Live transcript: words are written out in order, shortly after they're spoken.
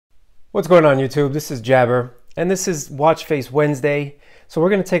What's going on YouTube? This is Jabber and this is Watch Face Wednesday. So we're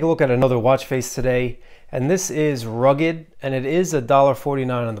going to take a look at another watch face today, and this is Rugged, and it is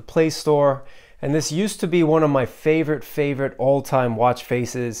 $1.49 on the Play Store. And this used to be one of my favorite all-time watch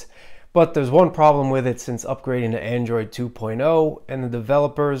faces, but there's one problem with it since upgrading to Android 2.0 and the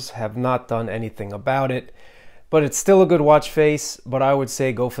developers have not done anything about it. But it's still a good watch face, but I would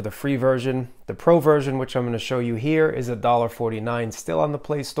say go for the free version. The Pro version, which I'm going to show you here, is $1.49 still on the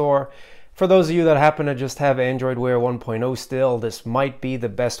Play Store. For those of you that happen to just have Android Wear 1.0 still, this might be the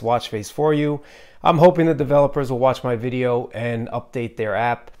best watch face for you. I'm hoping the developers will watch my video and update their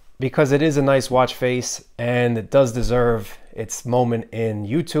app, because it is a nice watch face and it does deserve its moment in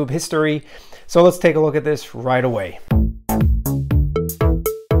YouTube history. So let's take a look at this right away.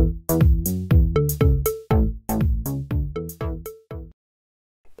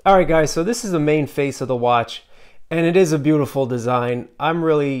 Alright guys, so this is the main face of the watch, and it is a beautiful design. I'm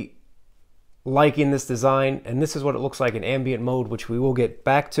really liking this design, and this is what it looks like in ambient mode, which we will get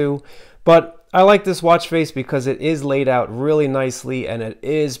back to. But I like this watch face because it is laid out really nicely and it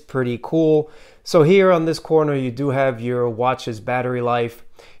is pretty cool. So here on this corner you do have your watch's battery life.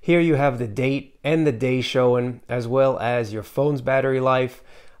 Here you have the date and the day showing, as well as your phone's battery life,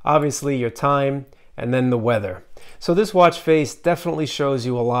 obviously your time, and then the weather. So this watch face definitely shows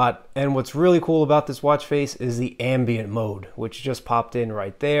you a lot, and what's really cool about this watch face is the ambient mode, which just popped in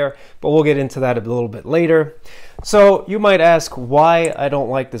right there, but we'll get into that a little bit later. So you might ask why I don't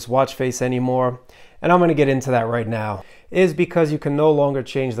like this watch face anymore, and I'm going to get into that right now. Is because you can no longer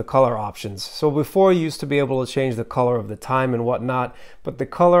change the color options. So before you used to be able to change the color of the time and whatnot, but the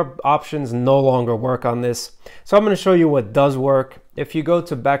color options no longer work on this. So I'm going to show you what does work. If you go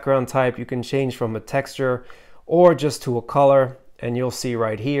to background type, you can change from a texture or just to a color, and you'll see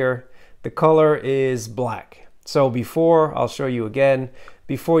right here the color is black. So before, I'll show you again,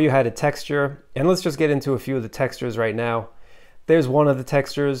 before you had a texture, and let's just get into a few of the textures right now. There's one of the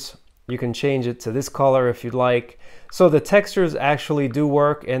textures. You can change it to this color if you'd like. So the textures actually do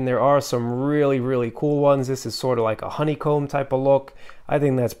work, and there are some really cool ones. This is sort of like a honeycomb type of look. I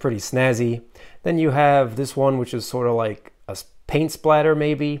think that's pretty snazzy. Then you have this one, which is sort of like a paint splatter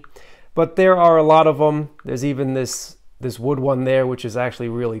maybe. But there are a lot of them. There's even this wood one there, which is actually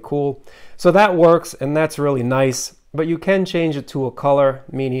really cool. So that works, and that's really nice. But you can change it to a color,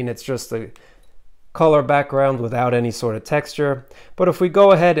 meaning it's just a color background without any sort of texture. But if we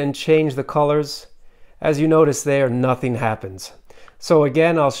go ahead and change the colors, as you notice there, nothing happens. So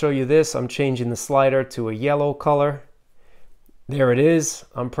again, I'll show you this. I'm changing the slider to a yellow color. There it is.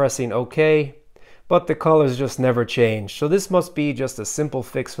 I'm pressing OK. But the colors just never change. So this must be just a simple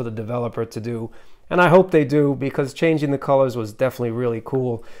fix for the developer to do. And I hope they do, because changing the colors was definitely really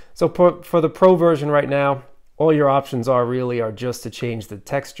cool. So for the Pro version right now, all your options are just to change the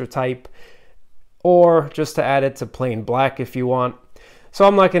texture type, or just to add it to plain black if you want. So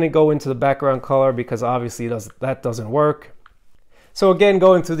I'm not going to go into the background color because obviously that doesn't work. So again,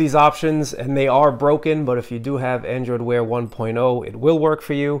 going through these options, and they are broken, but if you do have Android Wear 1.0, it will work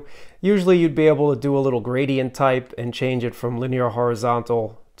for you. Usually you'd be able to do a little gradient type and change it from linear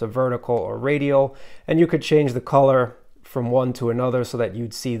horizontal to vertical or radial, and you could change the color from one to another so that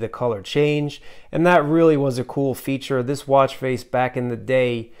you'd see the color change. And that really was a cool feature. This watch face back in the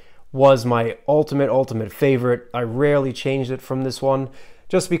day was my ultimate favorite. I rarely changed it from this one,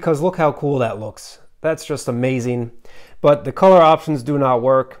 just because look how cool that looks. That's just amazing. But the color options do not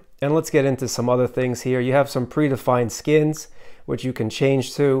work. And let's get into some other things here. You have some predefined skins, which you can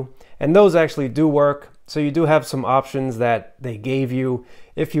change to, and those actually do work. So you do have some options that they gave you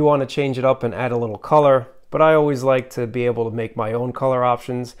if you want to change it up and add a little color. But I always like to be able to make my own color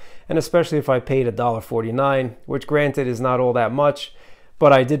options, and especially if I paid $1.49, which granted is not all that much,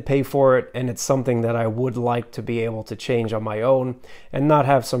 but I did pay for it, and it's something that I would like to be able to change on my own and not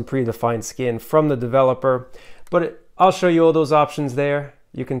have some predefined skin from the developer. But I'll show you all those options there.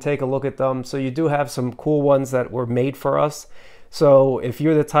 You can take a look at them. So you do have some cool ones that were made for us. So if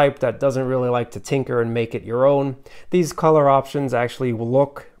you're the type that doesn't really like to tinker and make it your own, these color options actually will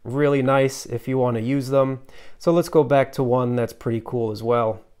look really nice if you want to use them. So let's go back to one that's pretty cool as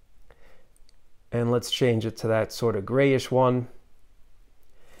well. And let's change it to that sort of grayish one.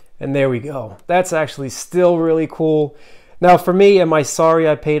 And there we go. That's actually still really cool. Now for me, am I sorry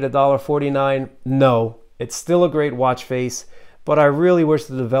I paid $1.49? No, it's still a great watch face, but I really wish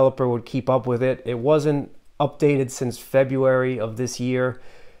the developer would keep up with it. It wasn't updated since February of this year.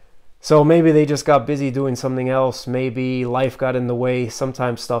 So maybe they just got busy doing something else. Maybe life got in the way.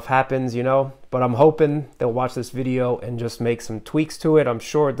 Sometimes stuff happens, you know, but I'm hoping they'll watch this video and just make some tweaks to it. I'm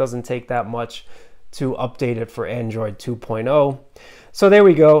sure it doesn't take that much to update it for Android 2.0. So there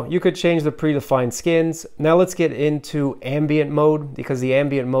we go. You could change the predefined skins. Now let's get into ambient mode, because the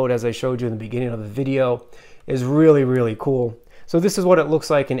ambient mode, as I showed you in the beginning of the video, is really, really cool. So this is what it looks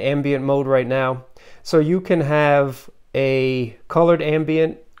like in ambient mode right now. So you can have a colored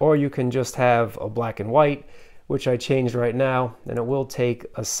ambient, or you can just have a black and white, which I changed right now, and it will take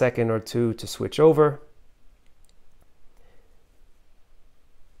a second or two to switch over.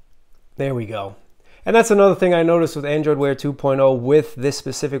 There we go. And that's another thing I noticed with Android Wear 2.0 with this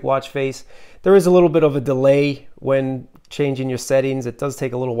specific watch face. There is a little bit of a delay when changing your settings. It does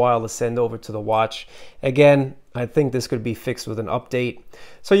take a little while to send over to the watch. Again, I think this could be fixed with an update.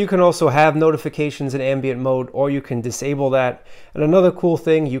 So you can also have notifications in ambient mode, or you can disable that. And another cool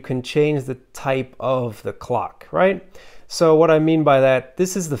thing, you can change the type of the clock, right? So what I mean by that,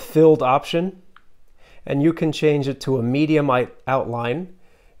 this is the filled option, and you can change it to a medium outline,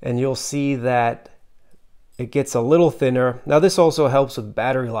 and you'll see that it gets a little thinner. Now this also helps with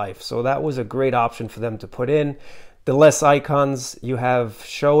battery life, so that was a great option for them to put in. The less icons you have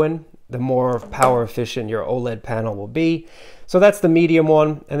showing, the more power efficient your OLED panel will be. So that's the medium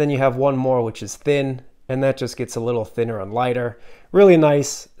one, and then you have one more which is thin, and that just gets a little thinner and lighter. Really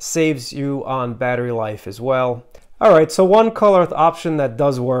nice, saves you on battery life as well. All right, so one color option that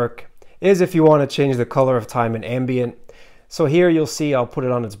does work is if you want to change the color of time in ambient. So here you'll see I'll put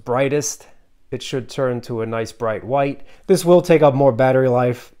it on its brightest. It should turn to a nice bright white. This will take up more battery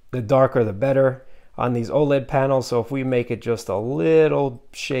life. The darker the better on these OLED panels. So if we make it just a little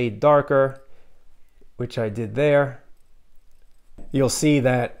shade darker, which I did there, you'll see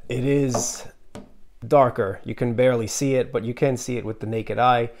that it is darker. You can barely see it, but you can see it with the naked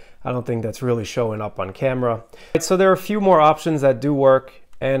eye. I don't think that's really showing up on camera. So there are a few more options that do work,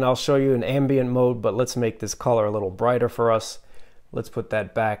 and I'll show you in ambient mode, but let's make this color a little brighter for us. Let's put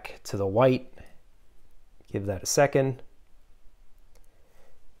that back to the white. Give that a second.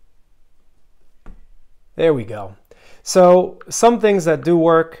 There we go. So some things that do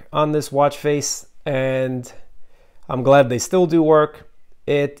work on this watch face, and I'm glad they still do work.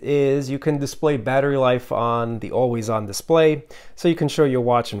 It is, you can display battery life on the always on display. So you can show your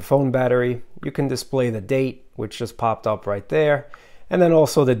watch and phone battery. You can display the date, which just popped up right there. And then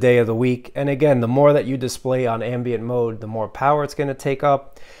also the day of the week. And again, the more that you display on ambient mode, the more power it's going to take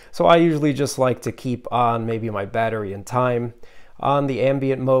up. So I usually just like to keep on maybe my battery and time on the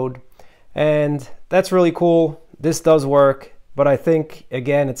ambient mode. And that's really cool. This does work, but I think,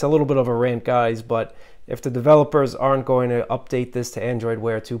 again, it's a little bit of a rant, guys, but if the developers aren't going to update this to Android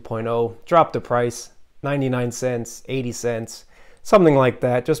Wear 2.0, drop the price, 99 cents, 80 cents, something like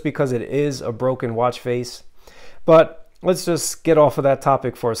that, just because it is a broken watch face. But let's just get off of that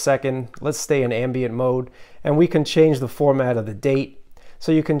topic for a second. Let's stay in ambient mode, and we can change the format of the date.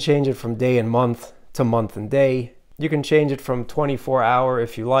 So you can change it from day and month to month and day. You can change it from 24-hour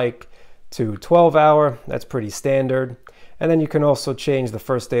if you like to 12-hour. That's pretty standard. And then you can also change the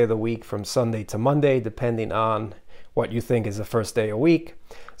first day of the week from Sunday to Monday, depending on what you think is the first day a week.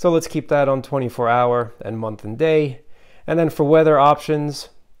 So let's keep that on 24-hour and month and day. And then for weather options,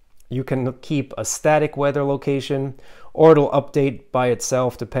 you can keep a static weather location, or it'll update by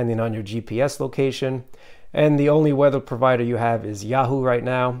itself depending on your GPS location. And the only weather provider you have is Yahoo right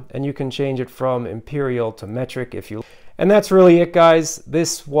now, and you can change it from imperial to metric if you. And that's really it, guys.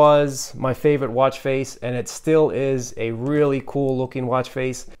 This was my favorite watch face, and it still is a really cool looking watch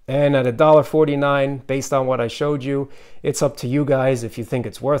face. And at $1.49, based on what I showed you, it's up to you guys if you think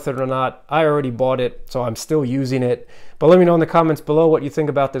it's worth it or not. I already bought it, so I'm still using it. But let me know in the comments below what you think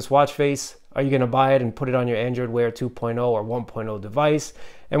about this watch face. Are you going to buy it and put it on your Android Wear 2.0 or 1.0 device?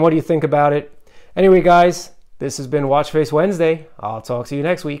 And what do you think about it? Anyway, guys, this has been Watch Face Wednesday. I'll talk to you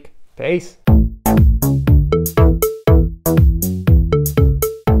next week. Peace.